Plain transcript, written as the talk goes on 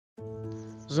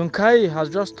Zunkai has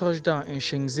just touched down in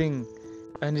Shenzhen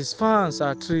and his fans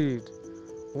are thrilled.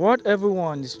 What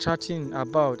everyone is chatting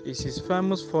about is his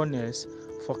famous fondness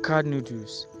for card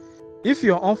noodles. If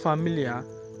you're unfamiliar,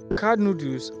 card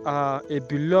noodles are a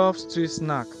beloved street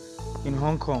snack in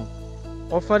Hong Kong,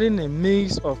 offering a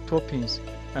mix of toppings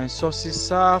and sauces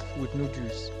served with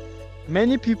noodles.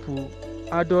 Many people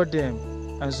adore them,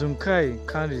 and Zunkai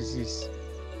can't resist.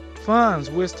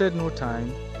 Fans wasted no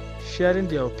time sharing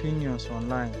their opinions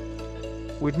online,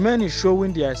 with many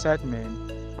showing their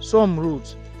excitement. Some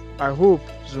wrote, I hope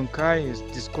Zunkai has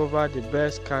discovered the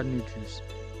best card noodles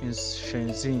in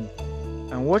Shenzhen,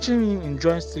 and watching him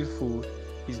enjoy street food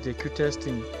is the cutest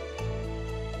thing.